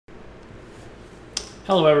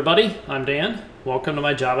Hello everybody, I'm Dan. Welcome to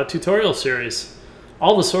my Java tutorial series.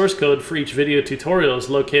 All the source code for each video tutorial is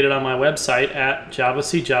located on my website at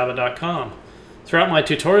javacjava.com. Throughout my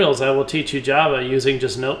tutorials I will teach you Java using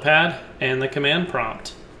just Notepad and the command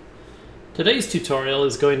prompt. Today's tutorial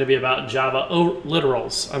is going to be about Java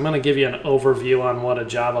literals. I'm going to give you an overview on what a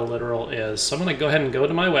Java literal is. So I'm going to go ahead and go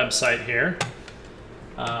to my website here,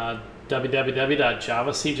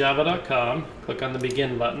 www.javacjava.com, click on the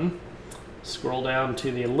begin button. Scroll down to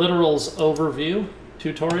the literals overview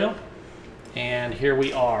tutorial, and here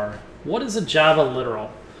we are. What is a Java literal?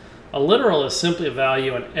 A literal is simply a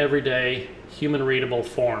value in everyday human readable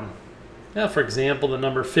form. Now, for example, the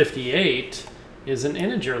number 58 is an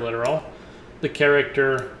integer literal. The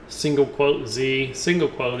character single quote z single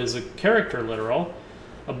quote is a character literal.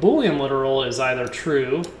 A Boolean literal is either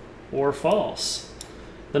true or false.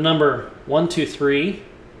 The number 123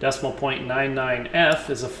 decimal point 99f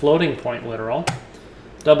is a floating point literal.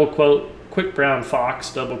 Double quote, quick brown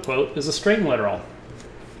fox, double quote, is a string literal.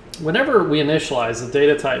 Whenever we initialize a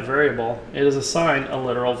data type variable, it is assigned a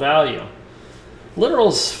literal value.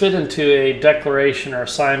 Literals fit into a declaration or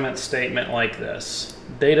assignment statement like this.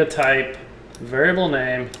 Data type, variable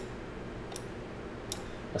name,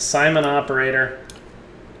 assignment operator,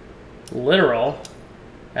 literal,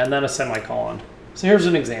 and then a semicolon. So here's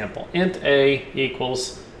an example. Int a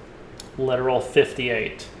equals literal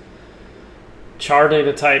 58. Char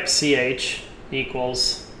data type ch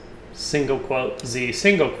equals single quote z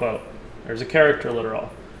single quote. There's a character literal.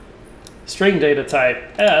 String data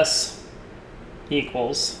type s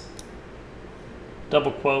equals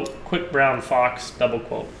double quote quick brown fox double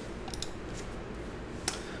quote.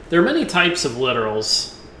 There are many types of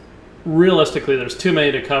literals. Realistically, there's too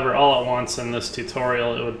many to cover all at once in this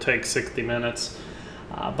tutorial. It would take 60 minutes.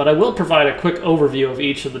 But I will provide a quick overview of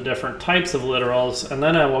each of the different types of literals, and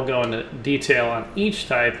then I will go into detail on each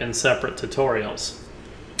type in separate tutorials.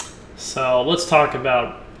 So let's talk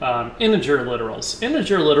about integer literals.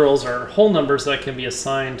 Integer literals are whole numbers that can be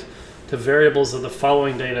assigned to variables of the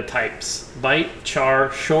following data types: byte,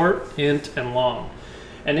 char, short, int, and long.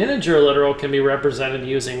 An integer literal can be represented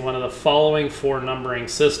using one of the following four numbering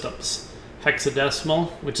systems: hexadecimal,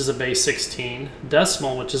 which is a base 16,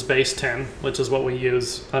 decimal, which is base 10, which is what we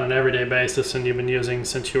use on an everyday basis and you've been using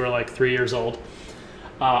since you were like 3 years old,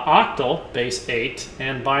 octal, base 8,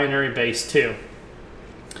 and binary, base 2.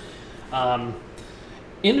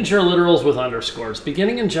 Integer literals with underscores.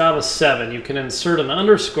 Beginning in Java 7, you can insert an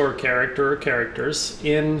underscore character or characters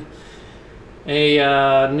in a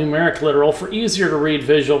numeric literal for easier to read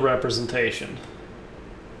visual representation.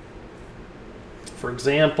 For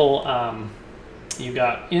example, you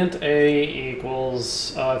got int a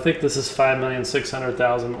equals, I think this is 5,600,000,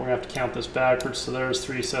 but we're going to have to count this backwards, so there's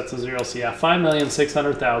 3 sets of zeros. So yeah,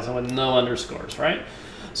 5,600,000 with no underscores, right?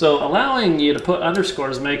 So allowing you to put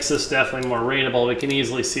underscores makes this definitely more readable. We can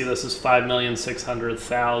easily see this as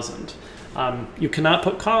 5,600,000. You cannot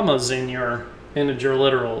put commas in your integer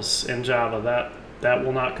literals in Java. That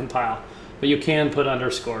will not compile, but you can put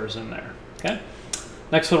underscores in there, okay?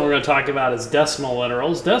 Next one we're going to talk about is decimal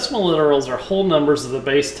literals. Decimal literals are whole numbers of the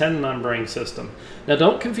base 10 numbering system. Now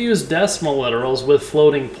don't confuse decimal literals with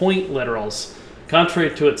floating point literals.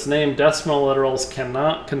 Contrary to its name, decimal literals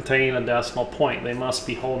cannot contain a decimal point. They must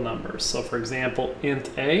be whole numbers. So for example, int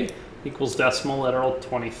a equals decimal literal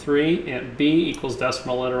 23, int b equals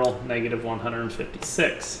decimal literal negative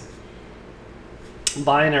 156.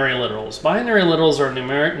 Binary literals. Binary literals are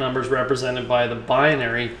numeric numbers represented by the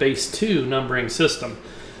binary base 2 numbering system.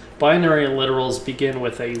 Binary literals begin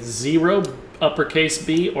with a 0 uppercase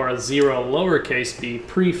b or a 0 lowercase b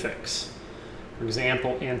prefix. For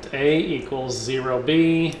example, int a equals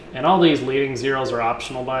 0b, and all these leading zeros are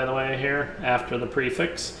optional, by the way, here after the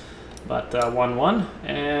prefix, but 1 1,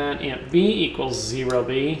 and int b equals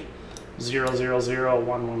 0b 0 0 0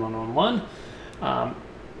 1 1 1 1 1.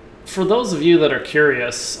 For those of you that are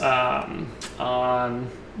curious on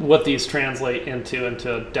what these translate into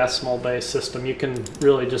a decimal-based system, you can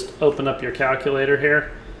really just open up your calculator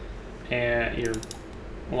here, and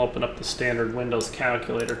we'll open up the standard Windows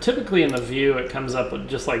calculator. Typically in the view, it comes up with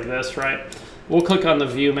just like this, right? We'll click on the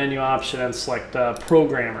view menu option and select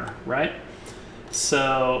programmer, right?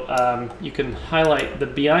 So you can highlight the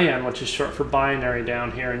BIN, which is short for binary,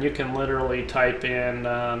 down here, and you can literally type in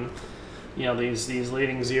you know, these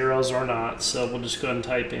leading zeros or not. So we'll just go ahead and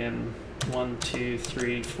type in 1 2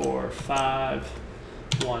 3 4 5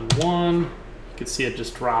 1 1. You can see it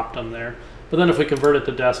just dropped them there. But then if we convert it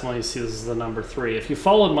to decimal, you see this is the number 3. If you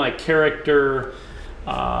followed my character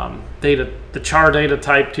the char data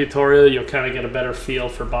type tutorial, you'll kind of get a better feel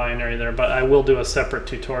for binary there, but I will do a separate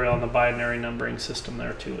tutorial on the binary numbering system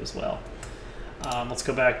there too as well. Let's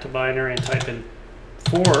go back to binary and type in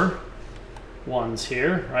 4 ones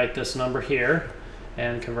here, write this number here,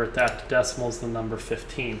 and convert that to decimals, the number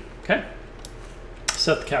 15. Okay?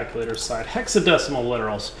 Set the calculator aside. Hexadecimal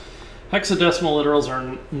literals. Hexadecimal literals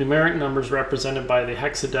are numeric numbers represented by the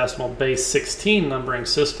hexadecimal base 16 numbering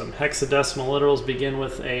system. Hexadecimal literals begin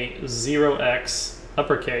with a 0x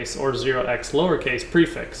uppercase or 0x lowercase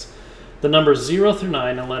prefix. The numbers 0 through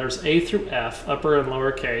 9 and letters A through F, upper and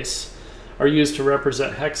lowercase, are used to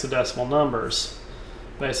represent hexadecimal numbers.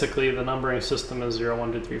 Basically, the numbering system is 0,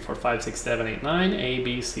 1, 2, 3, 4, 5, 6, 7, 8, 9, A,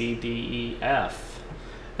 B, C, D, E, F.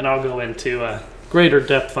 And I'll go into greater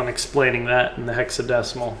depth on explaining that in the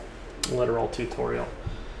hexadecimal literal tutorial.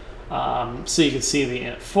 So you can see the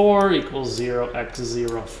int 4 equals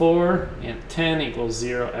 0x04, int 10 equals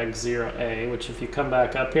 0x0a, which if you come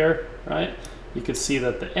back up here, right, you can see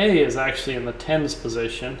that the a is actually in the tens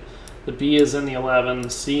position, the b is in the 11,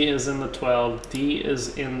 c is in the 12, d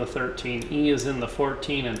is in the 13, e is in the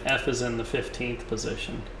 14, and f is in the 15th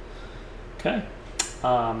position. Okay.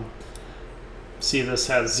 See, this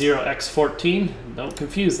has 0x14. Don't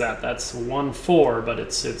confuse that. That's 1, 4, but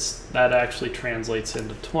that actually translates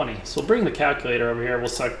into 20. So we'll bring the calculator over here. We'll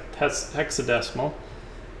select hexadecimal,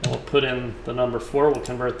 and we'll put in the number 4. We'll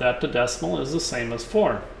convert that to decimal. Is the same as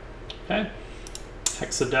 4. Okay.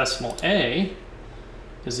 Hexadecimal A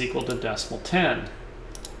is equal to decimal 10.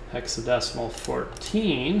 Hexadecimal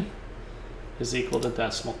 14 is equal to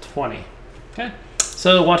decimal 20. Okay.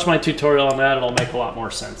 So watch my tutorial on that. It'll make a lot more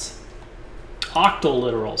sense.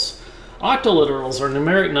 Octoliterals. Octoliterals are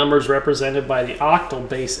numeric numbers represented by the octal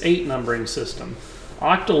base 8 numbering system.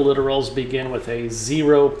 Octoliterals begin with a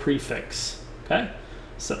 0 prefix. Okay?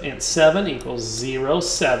 So int 7 equals 0,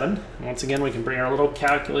 7. Once again, we can bring our little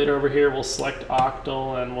calculator over here. We'll select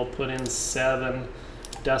octal and we'll put in 7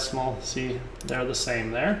 decimal. See, they're the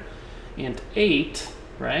same there. Int 8,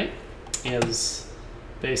 right, is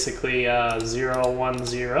basically 0, 1,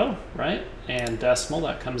 0, right? And decimal,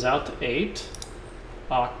 that comes out to 8.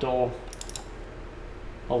 Octal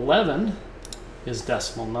 11 is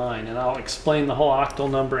decimal 9. And I'll explain the whole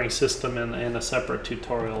octal numbering system in a separate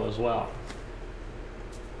tutorial as well.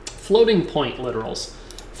 Floating point literals.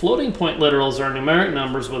 Floating point literals are numeric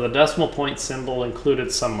numbers with a decimal point symbol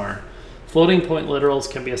included somewhere. Floating point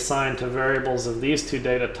literals can be assigned to variables of these two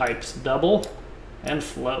data types, double and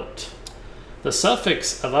float. The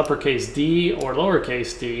suffix of uppercase d or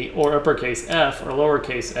lowercase d or uppercase f or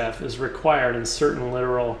lowercase f is required in certain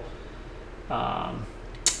literal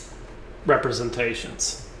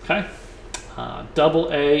representations. Okay,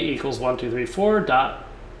 double A equals 1, 2, 3, 4 dot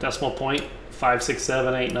decimal point 5, 6,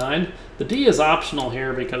 7, 8, 9. The d is optional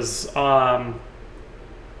here because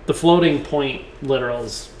the floating point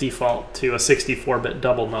literals default to a 64-bit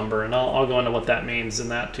double number, and I'll go into what that means in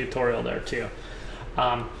that tutorial there too.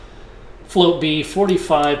 Float B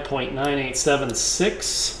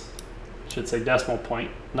 45.9876, should say decimal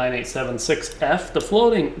point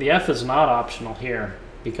 9876F. The F is not optional here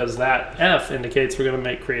because that F indicates we're going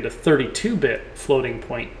to create a 32-bit floating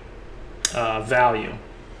point value,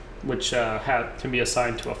 which can be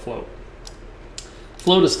assigned to a float.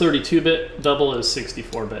 Float is 32-bit, double is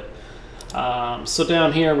 64-bit. So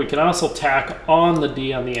down here we can also tack on the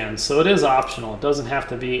D on the end. So it is optional. It doesn't have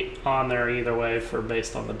to be on there either way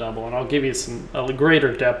based on the double. And I'll give you a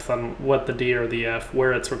greater depth on what the D or the F,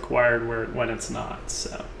 where it's required, when it's not.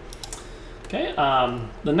 So, okay.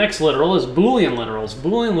 The next literal is Boolean literals.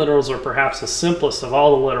 Boolean literals are perhaps the simplest of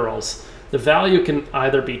all the literals. The value can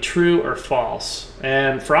either be true or false.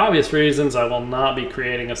 And for obvious reasons, I will not be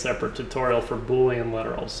creating a separate tutorial for Boolean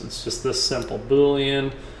literals. It's just this simple.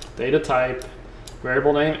 Boolean data type,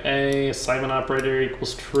 variable name A, assignment operator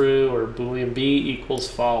equals true, or Boolean B equals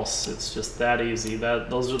false. It's just that easy.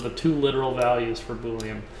 Those are the two literal values for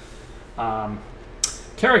Boolean.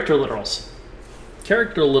 Character literals.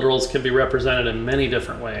 Character literals can be represented in many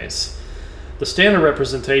different ways. The standard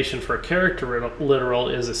representation for a character literal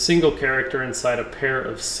is a single character inside a pair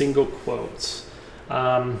of single quotes.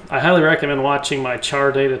 I highly recommend watching my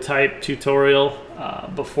char data type tutorial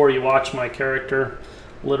before you watch my character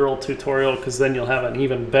literal tutorial, because then you'll have an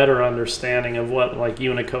even better understanding of what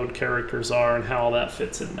Unicode characters are and how all that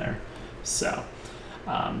fits in there. So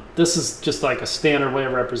this is just like a standard way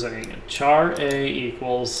of representing it. Char A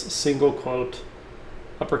equals single quote,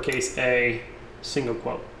 uppercase A, single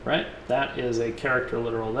quote, right? That is a character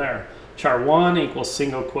literal there. Char 1 equals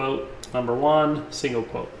single quote, number 1, single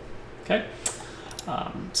quote. Okay.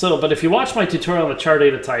 But if you watch my tutorial on the char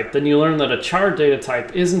data type, then you learn that a char data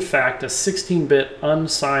type is in fact a 16-bit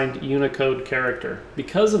unsigned Unicode character.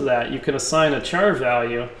 Because of that, you can assign a char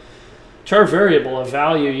variable a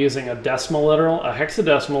value using a decimal literal, a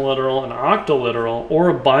hexadecimal literal, an octoliteral, or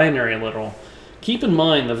a binary literal. Keep in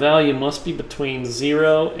mind the value must be between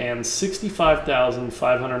 0 and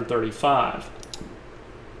 65,535.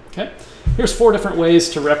 Okay, here's 4 different ways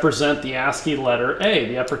to represent the ASCII letter A,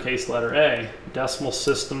 the uppercase letter A. Decimal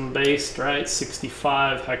system based, right?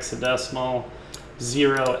 65, hexadecimal,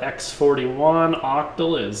 0x41,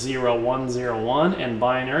 octal is 0101, and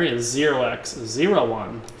binary is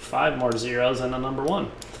 0x01. 5 more zeros and a number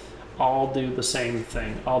 1. All do the same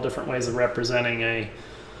thing. All different ways of representing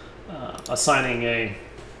assigning a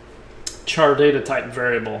char data type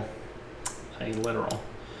variable, a literal.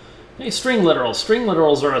 Okay, string literals. String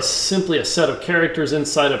literals are simply a set of characters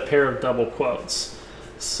inside a pair of double quotes.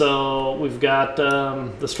 So we've got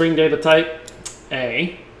the string data type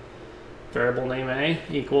A, variable name A,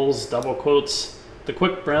 equals double quotes, the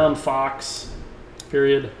quick brown fox,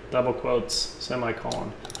 period, double quotes,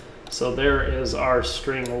 semicolon. So there is our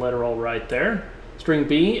string literal right there. String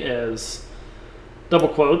B is double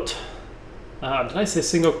quote. Did I say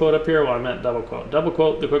single quote up here? Well, I meant double quote. Double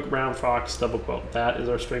quote, the quick brown fox, double quote. That is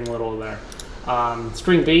our string literal there.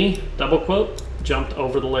 String B, double quote, jumped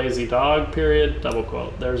over the lazy dog, period, double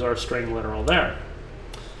quote. There's our string literal there.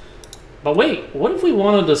 But wait, what if we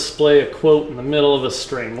want to display a quote in the middle of a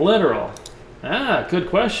string literal? Good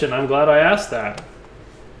question. I'm glad I asked that.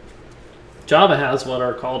 Java has what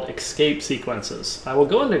are called escape sequences. I will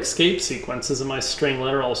go into escape sequences in my string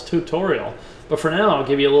literals tutorial, but for now I'll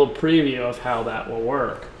give you a little preview of how that will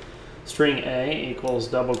work. String A equals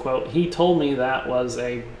double quote. He told me that was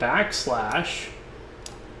a backslash,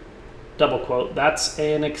 double quote. That's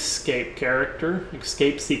an escape character,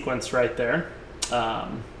 escape sequence right there.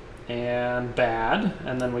 And bad,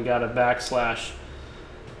 and then we got a backslash,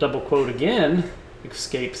 double quote again,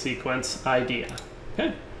 escape sequence idea.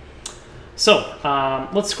 Okay. So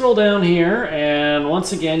let's scroll down here, and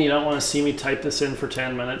once again, you don't want to see me type this in for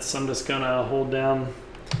 10 minutes. I'm just going to hold down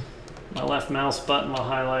my left mouse button while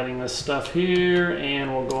highlighting this stuff here,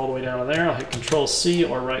 and we'll go all the way down to there. I'll hit Control-C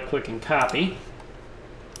or right-click and copy.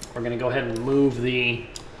 We're going to go ahead and move the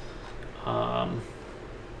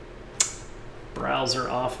browser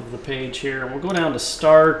off of the page here. We'll go down to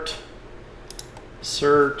Start,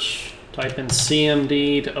 Search, type in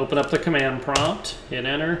CMD to open up the command prompt, hit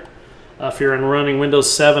Enter. If you're running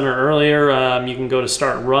Windows 7 or earlier, you can go to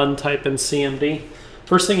Start Run, type in CMD.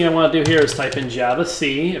 First thing I want to do here is type in Java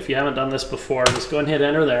C. If you haven't done this before, just go ahead and hit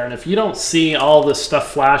Enter there. And if you don't see all this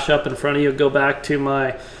stuff flash up in front of you, go back to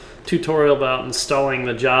my tutorial about installing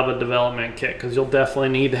the Java Development Kit, because you'll definitely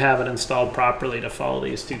need to have it installed properly to follow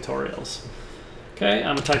these tutorials. Okay,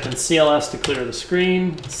 I'm going to type in CLS to clear the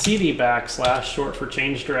screen. CD backslash, short for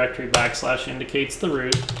change directory, backslash indicates the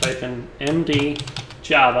root. Type in MD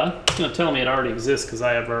Java. It's going to tell me it already exists because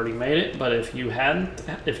I have already made it, but if you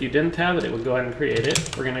didn't have it, it would go ahead and create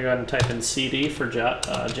it. We're going to go ahead and type in CD for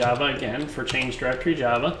Java again, for change directory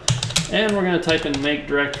Java. And we're going to type in make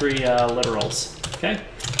directory literals. Okay,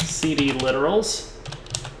 CD literals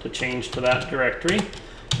to change to that directory.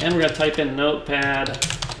 And we're going to type in notepad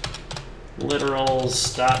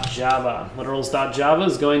literals.java. Literals.java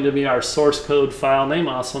is going to be our source code file name,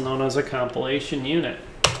 also known as a compilation unit.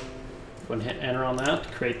 Go ahead and hit Enter on that to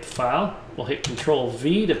create the file. We'll hit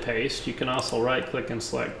Control-V to paste. You can also right-click and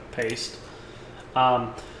select Paste.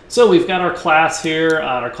 So we've got our class here.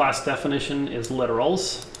 Our class definition is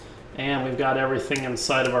literals. And we've got everything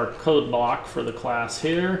inside of our code block for the class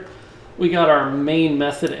here. We got our main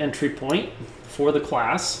method entry point for the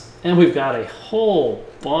class. And we've got a whole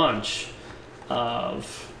bunch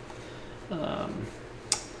of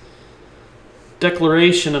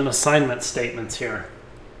declaration and assignment statements here.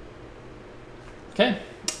 Okay,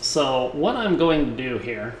 so what I'm going to do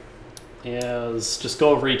here is just go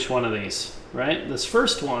over each one of these, right? This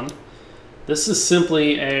first one, this is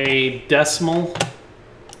simply a decimal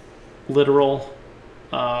literal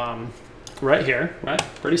right here, right?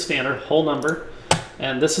 Pretty standard, whole number.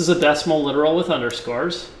 And this is a decimal literal with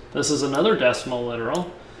underscores. This is another decimal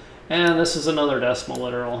literal. And this is another decimal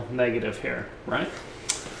literal negative here, right?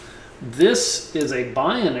 This is a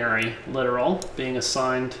binary literal being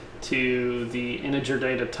assigned to the integer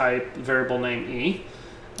data type variable name E.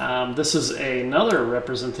 This is another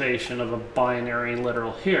representation of a binary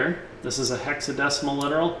literal here. This is a hexadecimal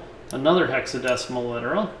literal, another hexadecimal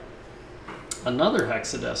literal, another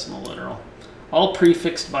hexadecimal literal, all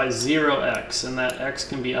prefixed by 0x, and that x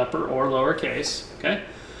can be upper or lowercase. Okay,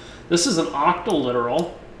 this is an octal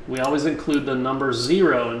literal we always include the number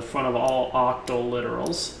 0 in front of all octal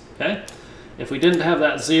literals. Okay? If we didn't have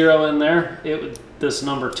that 0 in there, this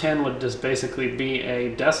number 10 would just basically be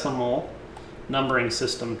a decimal numbering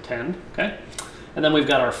system 10. Okay? And then we've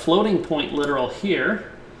got our floating point literal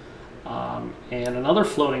here, and another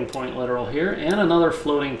floating point literal here, and another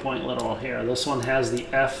floating point literal here. This one has the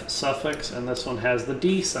F suffix, and this one has the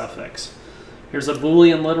D suffix. Here's a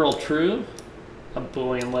Boolean literal true, a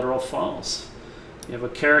Boolean literal false. You have a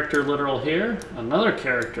character literal here, another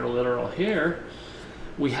character literal here.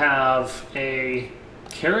 We have a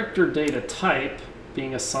character data type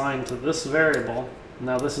being assigned to this variable.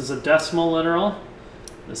 Now this is a decimal literal,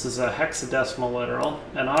 this is a hexadecimal literal,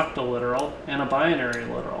 an octal literal, and a binary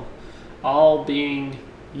literal, all being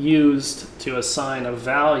used to assign a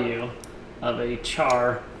value of a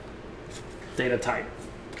char data type.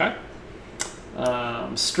 Okay?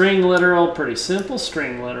 String literal, pretty simple.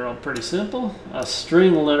 String literal, pretty simple. A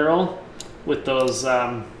string literal with those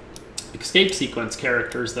escape sequence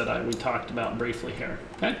characters that we talked about briefly here.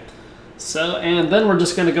 Okay? So, and then we're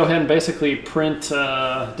just going to go ahead and basically print,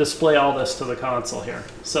 display all this to the console here.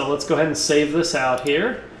 So let's go ahead and save this out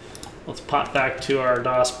here. Let's pop back to our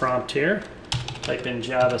DOS prompt here. Type in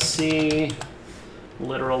javac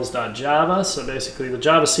literals.java. So basically the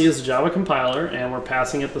javac is the Java compiler, and we're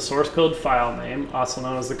passing it the source code file name, also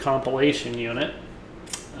known as the compilation unit.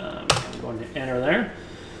 I'm going to enter there.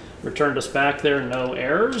 Returned us back there, no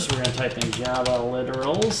errors. We're going to type in Java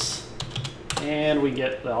literals, and we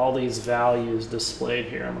get all these values displayed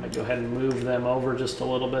here. I'm going to go ahead and move them over just a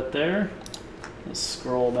little bit there. Let's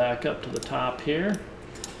scroll back up to the top here.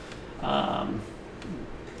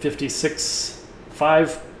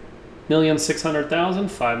 5,600,000,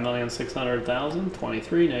 5,600,000,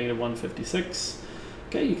 23, -156.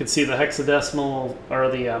 Okay, you can see the hexadecimal, or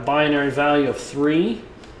the binary value of 3,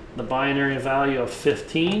 the binary value of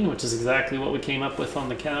 15, which is exactly what we came up with on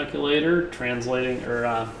the calculator. Translating,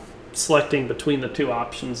 or selecting between the two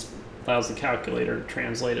options allows the calculator to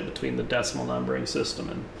translate it between the decimal numbering system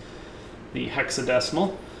and the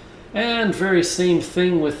hexadecimal. And very same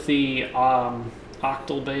thing with the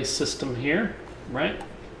octal-based system here, right?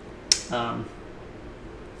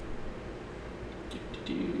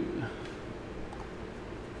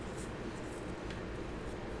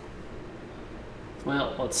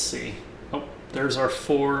 Well, let's see. Oh, there's our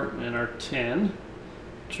 4 and our 10,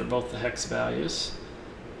 which are both the hex values.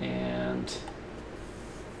 And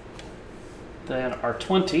then our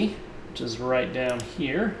 20, which is right down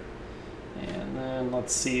here. And then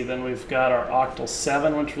let's see, then we've got our octal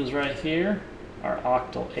 7, which was right here, our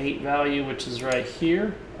octal 8 value, which is right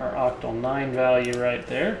here, our octal 9 value right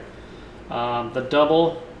there, the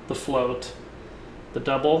double, the float, the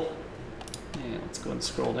double, and let's go and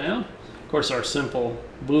scroll down. Of course, our simple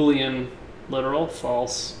Boolean literal,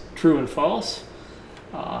 false, true and false,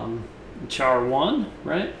 char 1,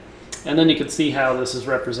 right? And then you can see how this is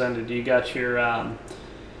represented. You got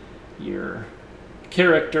your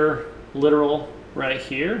character literal right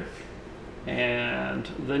here, and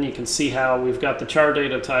then you can see how we've got the char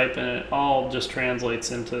data type, and it all just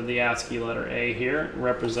translates into the ASCII letter A here,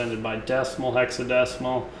 represented by decimal,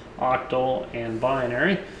 hexadecimal, octal, and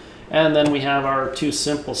binary. And then we have our two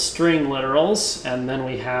simple string literals, and then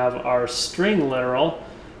we have our string literal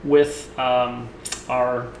with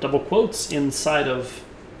our double quotes inside of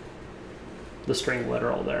the string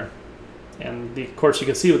literal there. And of course you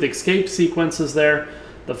can see with the escape sequences there,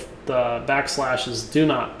 the backslashes do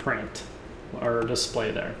not print or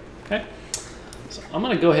display there. Okay, so I'm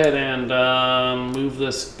going to go ahead and move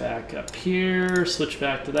this back up here, switch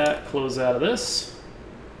back to that, close out of this,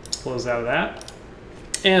 close out of that.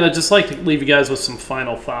 And I'd just like to leave you guys with some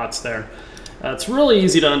final thoughts there. It's really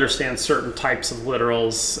easy to understand certain types of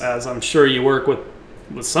literals, as I'm sure you work with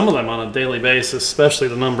some of them on a daily basis, especially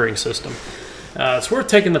the numbering system. It's worth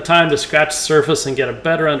taking the time to scratch the surface and get a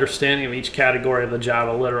better understanding of each category of the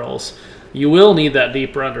Java literals. You will need that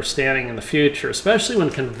deeper understanding in the future, especially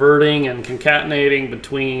when converting and concatenating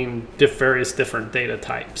between various different data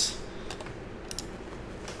types.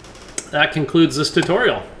 That concludes this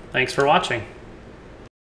tutorial. Thanks for watching.